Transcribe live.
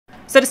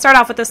So to start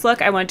off with this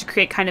look, I wanted to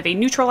create kind of a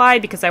neutral eye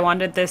because I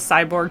wanted this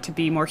Cyborg to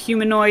be more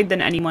humanoid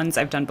than any ones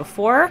I've done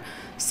before.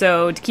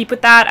 So to keep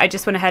with that, I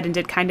just went ahead and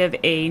did kind of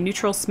a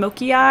neutral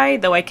smoky eye,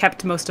 though I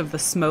kept most of the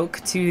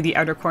smoke to the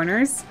outer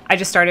corners. I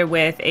just started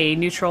with a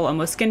neutral,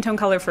 almost skin tone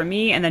color for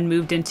me, and then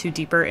moved into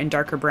deeper and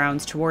darker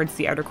browns towards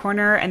the outer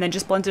corner, and then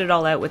just blended it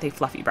all out with a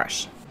fluffy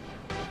brush.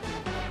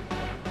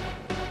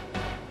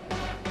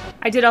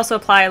 I did also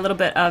apply a little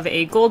bit of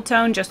a gold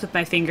tone just with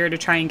my finger to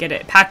try and get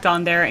it packed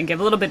on there and give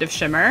a little bit of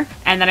shimmer.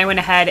 And then I went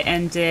ahead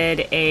and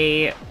did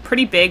a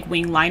pretty big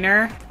wing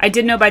liner. I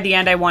did know by the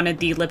end I wanted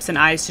the lips and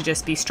eyes to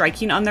just be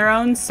striking on their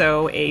own,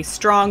 so a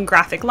strong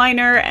graphic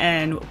liner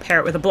and pair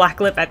it with a black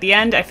lip at the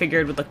end I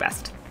figured would look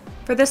best.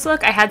 For this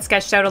look, I had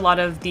sketched out a lot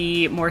of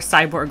the more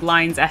Cyborg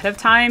lines ahead of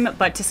time,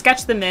 but to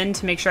sketch them in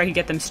to make sure I could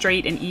get them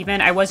straight and even,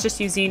 I was just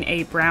using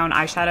a brown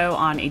eyeshadow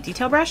on a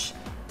detail brush.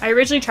 I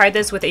originally tried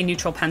this with a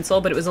neutral pencil,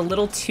 but it was a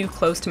little too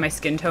close to my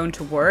skin tone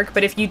to work.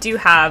 But if you do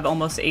have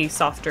almost a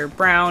softer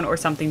brown or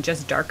something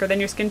just darker than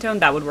your skin tone,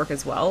 that would work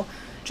as well.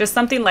 Just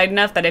something light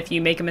enough that if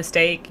you make a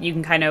mistake, you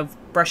can kind of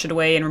brush it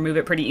away and remove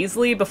it pretty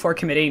easily before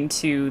committing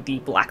to the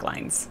black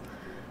lines.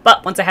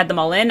 But once I had them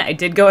all in, I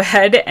did go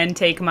ahead and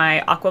take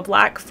my Aqua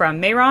Black from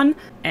Mehron,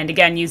 and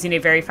again, using a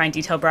very fine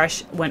detail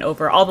brush, went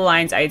over all the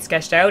lines I had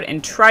sketched out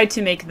and tried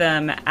to make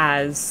them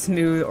as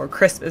smooth or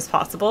crisp as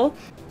possible.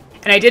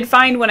 And I did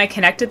find when I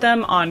connected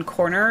them on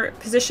corner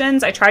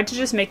positions, I tried to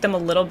just make them a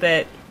little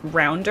bit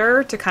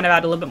rounder to kind of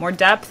add a little bit more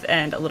depth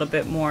and a little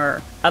bit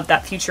more of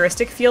that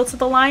futuristic feel to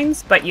the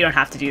lines, but you don't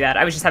have to do that.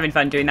 I was just having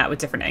fun doing that with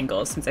different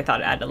angles since I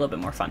thought it added a little bit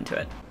more fun to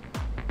it.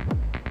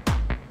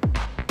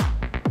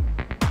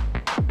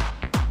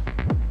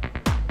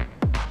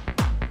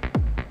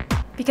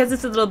 Because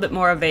it's a little bit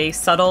more of a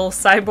subtle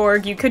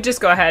Cyborg, you could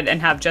just go ahead and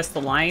have just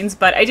the lines,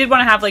 but I did want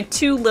to have like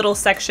two little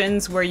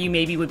sections where you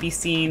maybe would be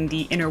seeing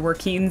the inner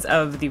workings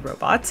of the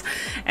robot.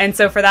 And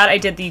so for that, I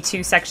did the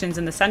two sections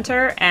in the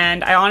center,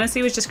 and I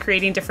honestly was just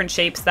creating different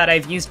shapes that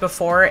I've used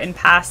before in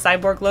past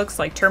Cyborg looks,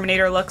 like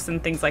Terminator looks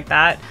and things like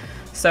that.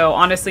 So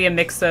honestly, a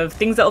mix of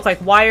things that look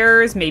like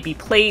wires, maybe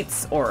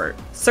plates or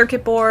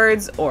circuit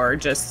boards or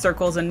just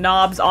circles and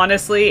knobs.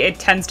 Honestly, it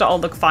tends to all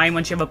look fine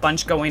once you have a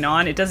bunch going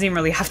on. It doesn't even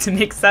really have to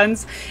make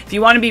sense. If you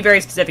want to be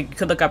very specific, you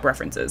could look up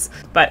references.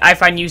 But I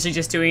find usually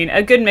just doing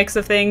a good mix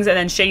of things and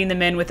then shading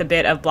them in with a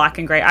bit of black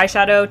and gray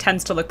eyeshadow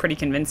tends to look pretty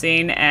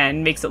convincing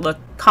and makes it look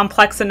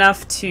complex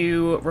enough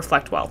to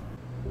reflect well.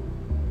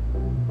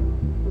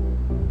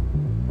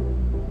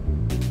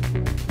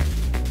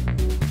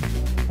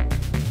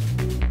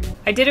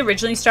 I did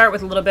originally start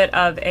with a little bit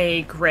of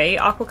a gray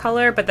aqua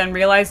color, but then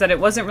realized that it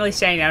wasn't really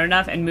standing out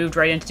enough and moved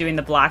right into doing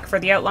the black for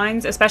the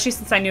outlines, especially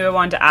since I knew I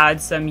wanted to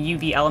add some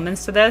UV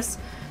elements to this.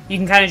 You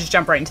can kind of just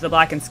jump right into the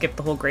black and skip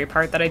the whole gray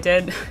part that I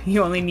did.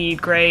 You only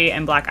need gray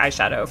and black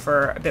eyeshadow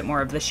for a bit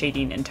more of the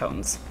shading and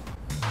tones.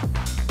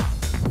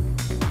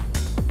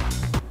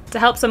 To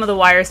help some of the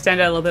wires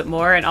stand out a little bit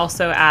more and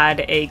also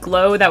add a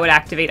glow that would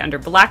activate under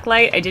black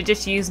light, I did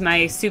just use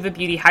my SUVA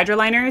Beauty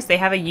Hydraliners. They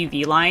have a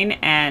UV line,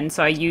 and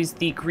so I used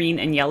the green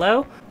and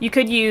yellow. You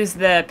could use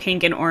the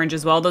pink and orange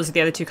as well. Those are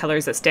the other two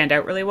colors that stand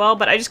out really well,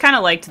 but I just kind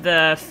of liked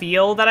the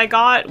feel that I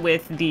got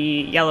with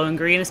the yellow and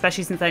green,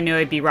 especially since I knew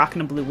I'd be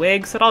rocking a blue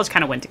wig, so it all just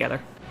kind of went together.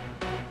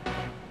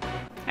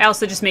 I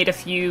also just made a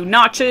few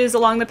notches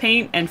along the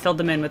paint and filled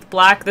them in with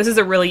black. This is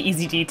a really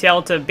easy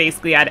detail to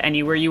basically add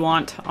anywhere you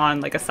want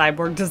on like a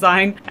Cyborg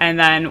design. And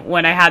then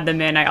when I had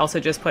them in, I also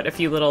just put a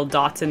few little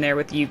dots in there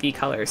with UV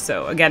colors.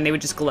 So again, they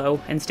would just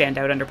glow and stand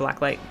out under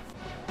black light.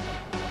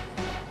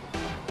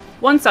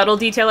 One subtle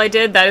detail I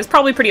did that is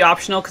probably pretty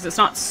optional because it's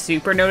not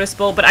super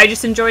noticeable, but I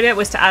just enjoyed it,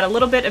 was to add a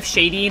little bit of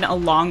shading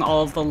along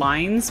all of the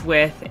lines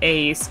with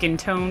a skin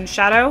tone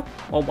shadow.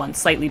 Well, one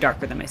slightly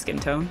darker than my skin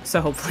tone,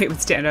 so hopefully it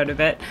would stand out a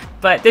bit.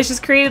 But this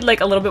just created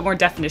like a little bit more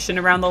definition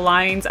around the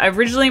lines.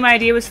 Originally my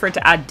idea was for it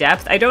to add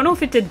depth. I don't know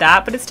if it did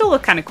that, but it still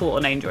looked kind of cool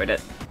and I enjoyed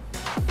it.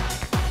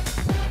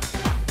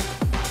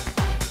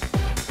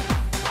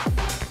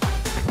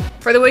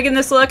 For the wig in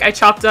this look, I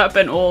chopped up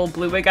an old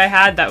blue wig I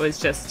had that was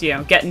just, you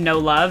know, getting no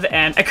love,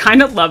 and I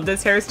kind of love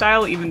this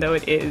hairstyle, even though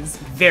it is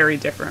very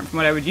different from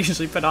what I would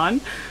usually put on.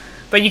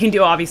 But you can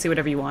do obviously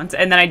whatever you want.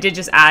 And then I did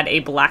just add a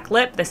black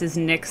lip. This is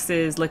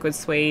NYX's Liquid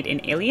Suede in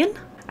Alien.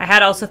 I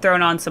had also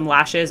thrown on some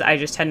lashes. I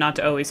just tend not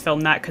to always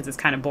film that because it's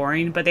kind of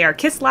boring, but they are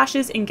Kiss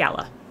lashes in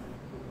Gala.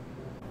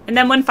 And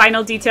then one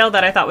final detail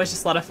that I thought was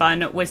just a lot of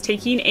fun was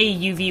taking a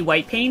UV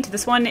white paint.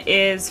 This one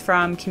is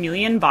from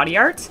Cameleon Body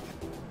Art.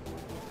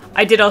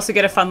 I did also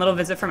get a fun little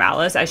visit from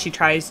Alice as she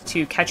tries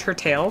to catch her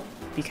tail,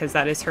 because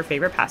that is her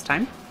favorite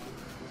pastime.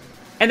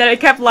 And then I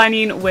kept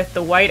lining with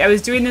the white. I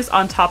was doing this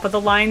on top of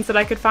the lines that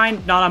I could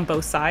find, not on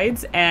both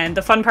sides. And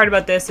the fun part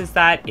about this is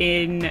that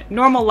in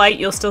normal light,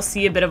 you'll still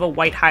see a bit of a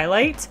white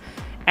highlight,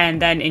 and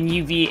then in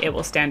UV, it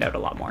will stand out a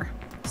lot more.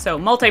 So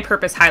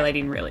multi-purpose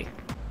highlighting, really.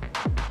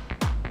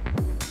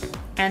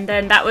 And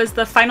then that was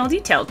the final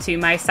detail to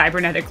my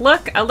cybernetic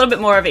look. A little bit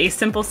more of a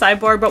simple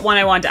cyborg, but one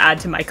I wanted to add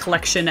to my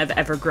collection of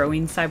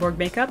ever-growing cyborg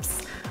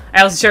makeups.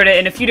 I also showed it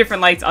in a few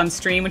different lights on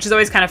stream, which is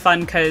always kind of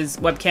fun because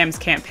webcams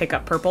can't pick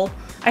up purple.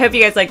 I hope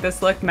you guys like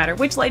this look, no matter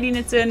which lighting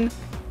it's in.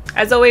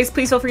 As always,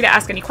 please feel free to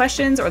ask any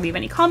questions or leave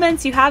any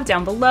comments you have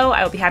down below.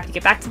 I will be happy to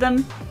get back to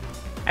them.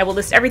 I will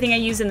list everything I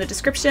use in the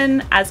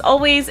description. As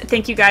always,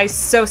 thank you guys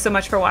so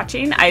much for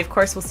watching. I, of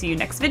course, will see you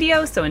next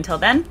video, so until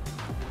then,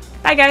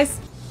 bye guys!